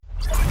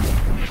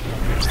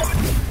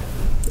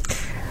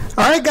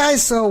All right,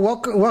 guys. So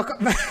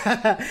welcome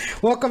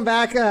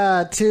back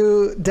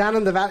to Down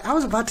in the Valley. I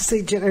was about to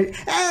say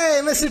Hey,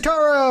 Mr.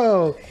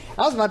 Toro.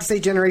 I was about to say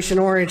Generation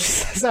Orange.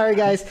 Sorry,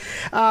 guys.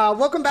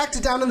 Welcome back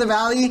to Down in the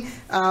Valley.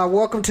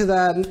 Welcome to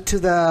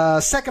the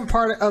second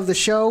part of the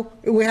show.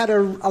 We had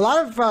a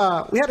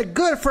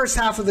good first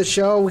half of the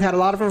show. We had a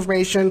lot of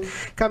information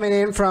coming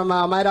in from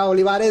Mayra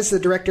Olivares, the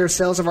director of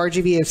sales of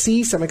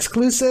RGVFC. Some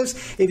exclusives.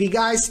 If you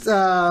guys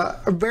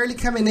are barely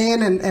coming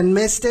in and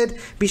missed it,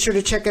 be sure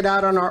to check it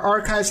out on our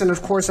archives and,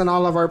 of course, on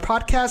all of our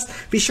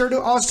podcasts. Be sure to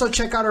also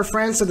check out our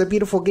friends at the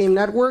Beautiful Game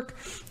Network.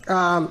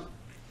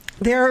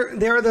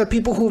 They're the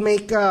people who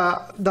make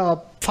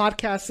the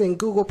podcasts in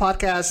Google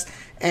Podcasts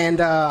and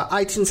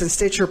iTunes and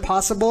Stitcher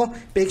possible.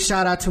 Big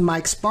shout out to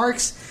Mike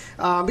Sparks.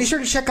 Be sure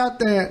to check out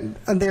their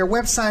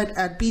website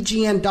at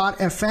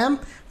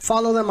bgn.fm.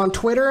 Follow them on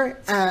Twitter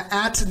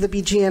at the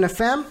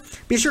BGNFM.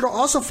 Be sure to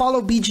also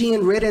follow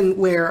BGN Written,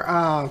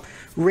 where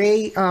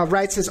Ray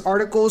writes his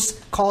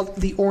articles called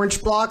The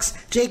Orange Blocks.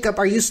 Jacob,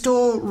 are you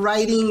still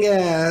writing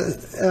I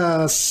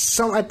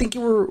think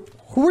who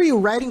were you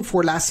writing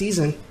for last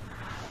season?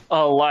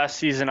 Last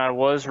season I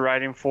was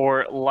writing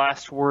for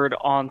Last Word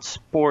on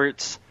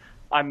Sports.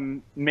 I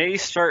may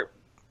start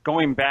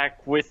going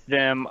back with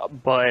them,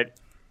 but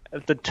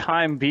at the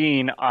time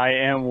being, I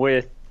am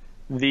with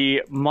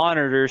the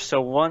Monitor.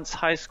 So once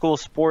high school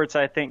sports,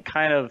 I think,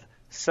 kind of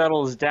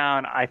settles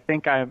down,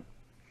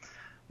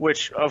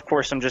 which of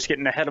course I'm just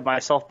getting ahead of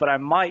myself, but I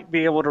might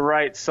be able to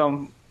write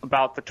some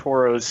about the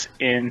Toros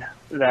in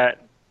the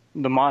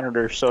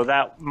Monitor. So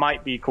that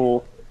might be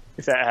cool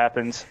if that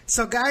happens.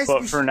 So guys,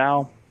 but for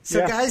now.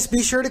 Guys,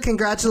 be sure to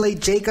congratulate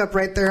Jacob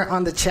right there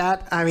on the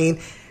chat. I mean,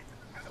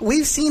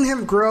 we've seen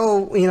him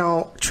grow,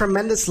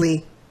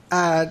 tremendously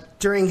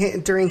during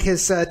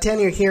his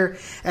tenure here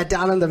at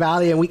Down in the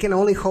Valley, and we can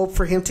only hope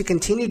for him to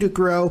continue to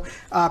grow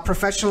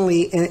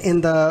professionally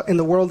in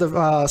the world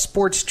of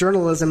sports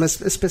journalism,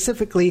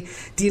 specifically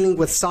dealing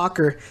with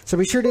soccer. So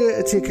be sure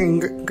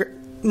to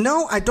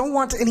No, I don't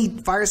want any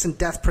virus and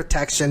death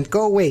protection.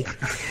 Go away.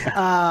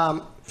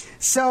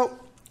 So.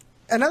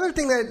 Another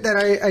thing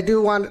that I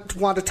do want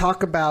to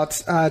talk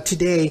about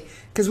today,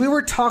 because we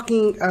were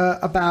talking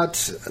about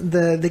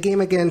the game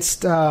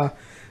against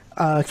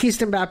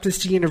Houston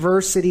Baptist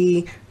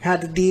University, had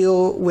to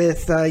deal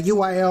with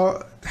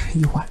UIL.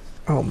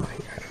 Oh my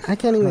God, I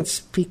can't even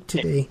speak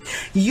today.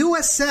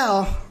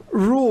 USL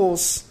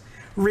rules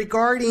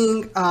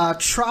regarding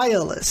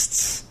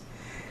trialists,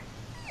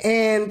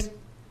 and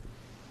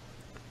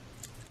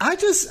I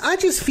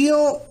just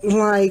feel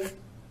like,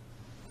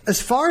 as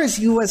far as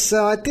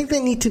USL, I think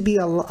they need to be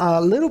a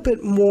little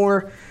bit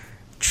more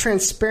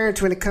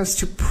transparent when it comes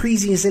to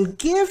preseason.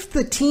 Give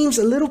the teams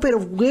a little bit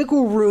of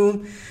wiggle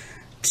room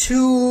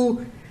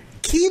to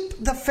keep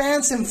the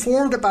fans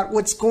informed about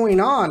what's going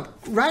on.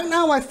 Right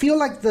now, I feel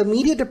like the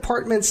media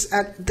departments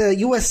at the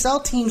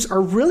USL teams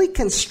are really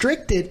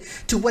constricted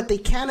to what they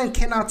can and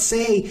cannot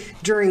say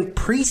during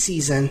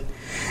preseason.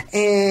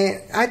 And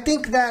I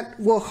think that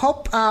will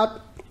help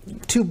out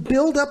to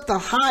build up the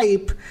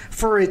hype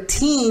for a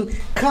team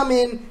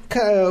coming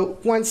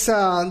once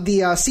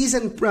the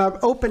season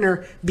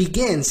opener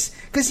begins.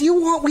 Because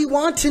we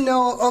want to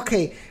know,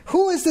 okay,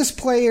 who is this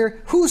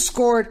player, who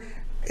scored,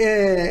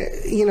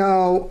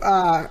 who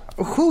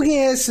he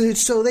is,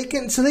 so they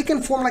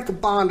can form like a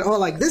bond. Oh,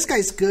 like, this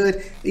guy's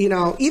good,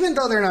 even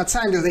though they're not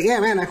signed. They're like, yeah,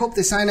 man, I hope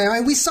they sign him.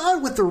 And we saw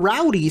it with the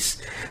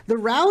Rowdies. The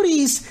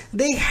Rowdies,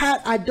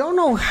 I don't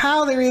know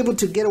how they're able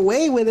to get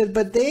away with it,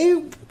 but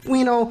they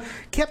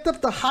kept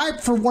up the hype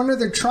for one of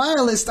their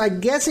trialists. I'm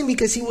guessing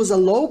because he was a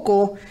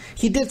local.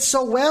 He did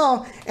so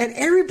well, and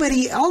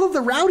all of the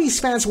Rowdies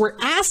fans were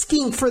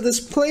asking for this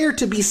player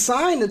to be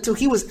signed until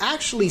he was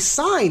actually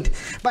signed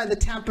by the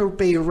Tampa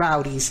Bay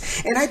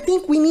Rowdies. And I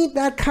think we need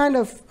that kind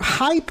of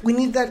hype. We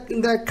need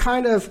that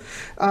kind of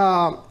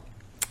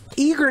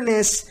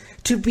eagerness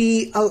to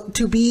be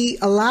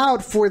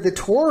allowed for the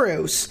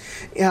Toros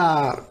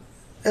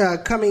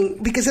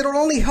coming, because it'll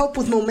only help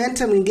with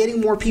momentum and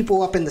getting more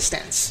people up in the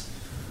stands.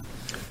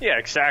 Yeah,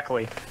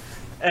 exactly.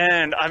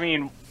 And I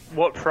mean,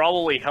 what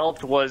probably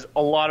helped was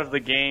a lot of the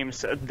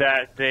games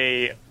that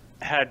they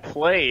had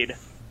played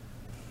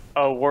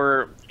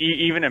were,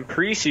 even in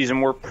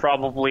preseason, were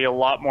probably a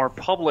lot more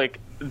public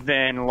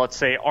than, let's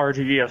say,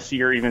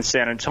 RGVFC or even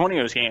San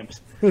Antonio's games.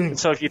 And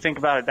so if you think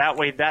about it that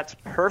way, that's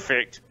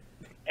perfect.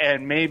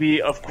 And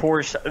maybe, of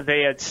course,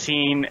 they had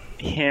seen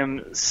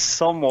him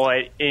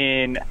somewhat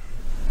in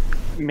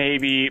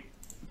maybe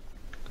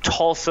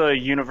Tulsa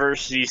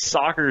University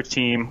soccer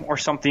team or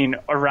something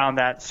around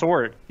that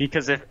sort,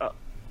 because if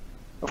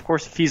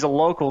he's a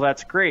local,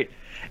 that's great.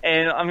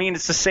 And I mean,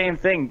 it's the same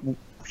thing,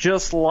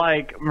 just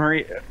like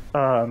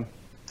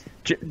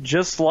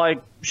just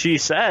like she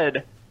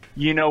said,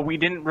 we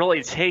didn't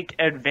really take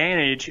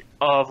advantage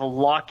of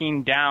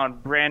locking down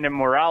Brandon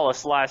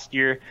Morales last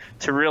year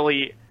to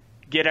really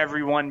get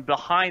everyone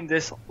behind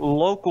this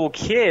local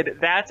kid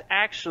that's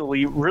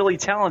actually really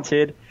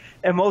talented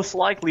and most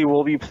likely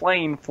will be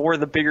playing for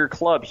the bigger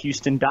club,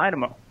 Houston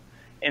Dynamo.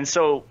 And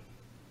so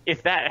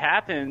if that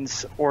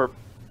happens,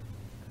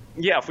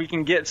 if we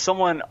can get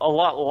someone a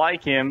lot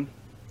like him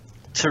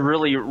to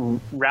really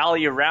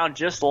rally around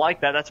just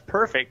like that, that's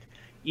perfect.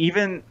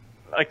 Even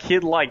a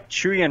kid like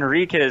Chuy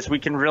Enriquez, we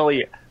can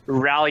really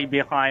rally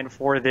behind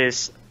for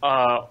this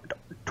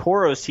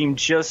Toros team,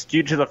 just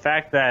due to the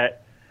fact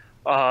that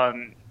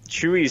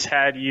Chuy's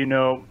had,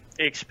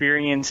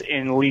 experience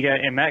in Liga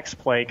MX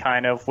play,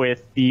 kind of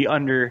with the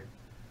under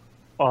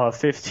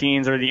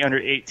 15s or the under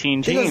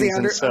 18 teams.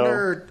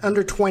 The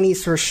under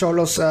 20s for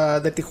Xolos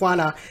de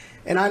Tijuana.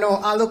 And I know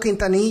Aldo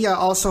Quintanilla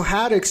also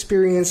had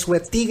experience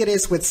with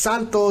Tigres, with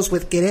Santos,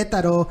 with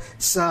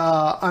Querétaro's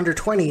under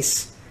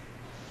 20s.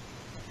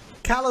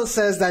 Callo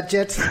says that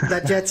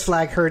Jets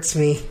flag hurts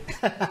me.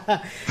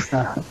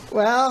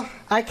 Well,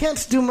 I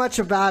can't do much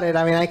about it.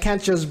 I mean, I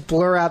can't just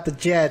blur out the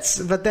Jets.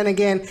 But then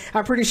again,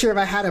 I'm pretty sure if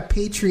I had a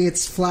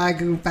Patriots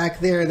flag back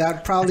there, that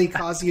would probably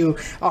cause you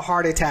a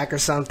heart attack or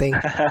something.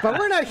 But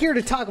we're not here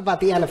to talk about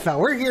the NFL.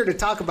 We're here to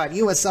talk about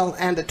USL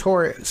and the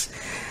Toros.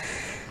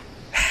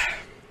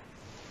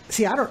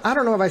 See, I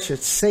don't know if I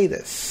should say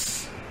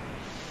this,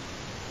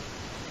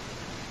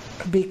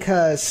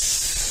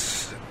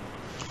 because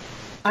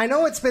I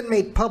know it's been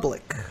made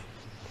public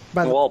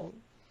by the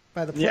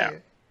player. Yeah.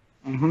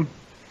 Mm-hmm.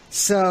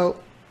 So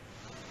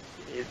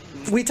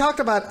we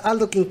talked about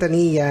Aldo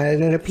Quintanilla,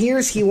 and it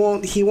appears he's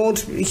going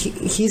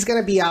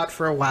to be out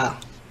for a while.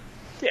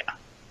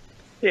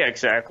 Yeah,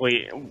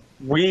 exactly.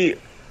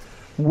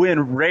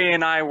 When Ray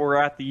and I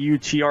were at the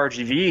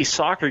UTRGV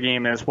soccer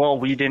game as well,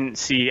 we didn't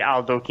see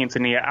Aldo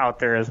Quintanilla out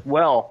there as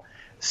well.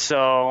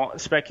 So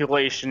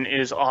speculation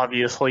is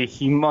obviously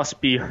he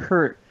must be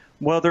hurt,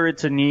 whether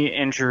it's a knee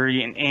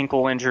injury, an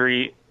ankle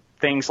injury,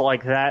 things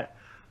like that.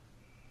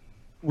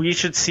 We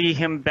should see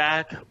him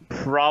back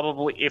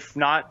probably, if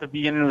not the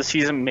beginning of the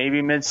season,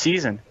 maybe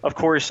mid-season. Of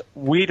course,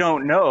 we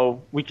don't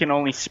know. We can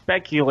only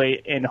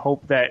speculate and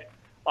hope that,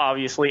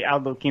 obviously,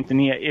 Aldo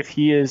Quintanilla, if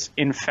he is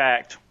in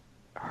fact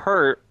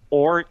hurt,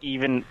 or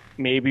even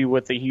maybe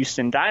with the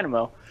Houston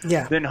Dynamo,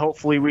 then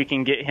hopefully we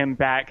can get him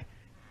back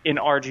in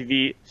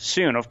RGV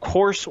soon. Of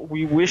course,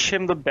 we wish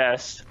him the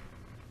best,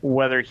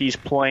 whether he's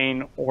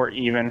playing or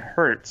even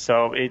hurt.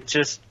 So it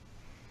just,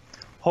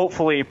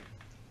 hopefully,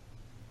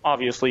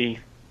 obviously,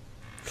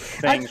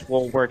 things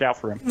will work out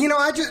for him.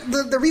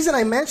 The reason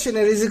I mention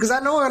it is because I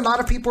know a lot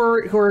of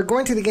people who are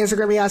going to the games are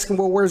going to be asking,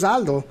 well, where's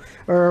Aldo?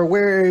 Or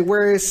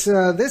where is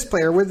this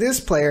player? Where's this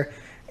player?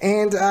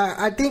 And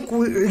I think,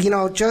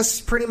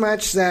 just pretty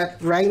much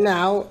that right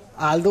now,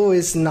 Aldo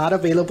is not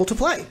available to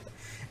play.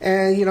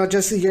 And,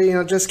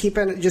 just keep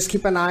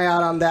an eye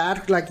out on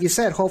that. Like you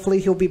said,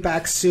 hopefully he'll be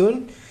back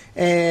soon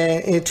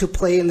and to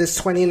play in this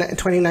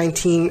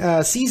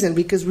 2019 season,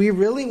 because we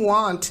really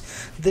want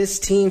this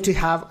team to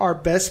have our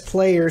best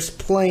players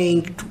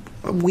playing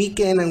week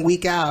in and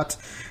week out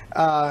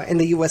in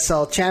the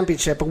USL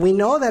Championship. But we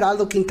know that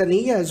Aldo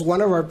Quintanilla is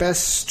one of our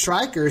best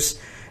strikers.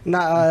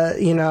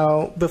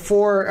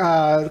 Before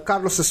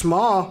Carlos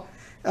Esmal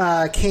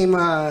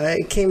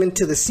came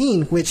into the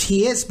scene, which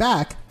he is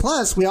back.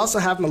 Plus, we also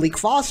have Malik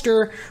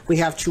Foster, we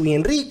have Chuy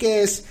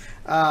Enriquez,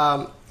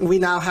 we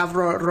now have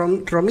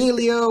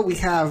Romilio, we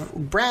have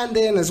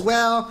Brandon as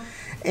well,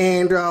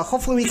 and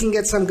hopefully we can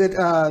get some good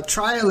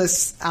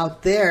trialists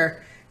out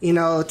there,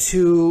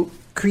 to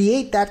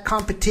create that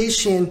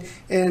competition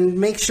and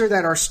make sure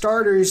that our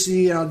starters,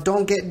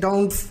 don't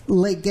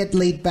get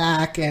laid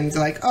back and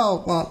like,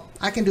 oh well,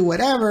 I can do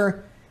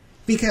whatever,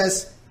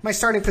 because my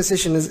starting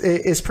position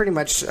is pretty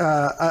much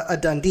a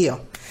done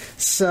deal.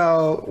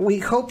 So we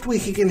hope we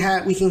can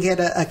get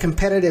a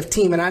competitive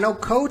team. And I know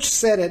Coach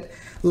said it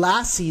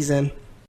last season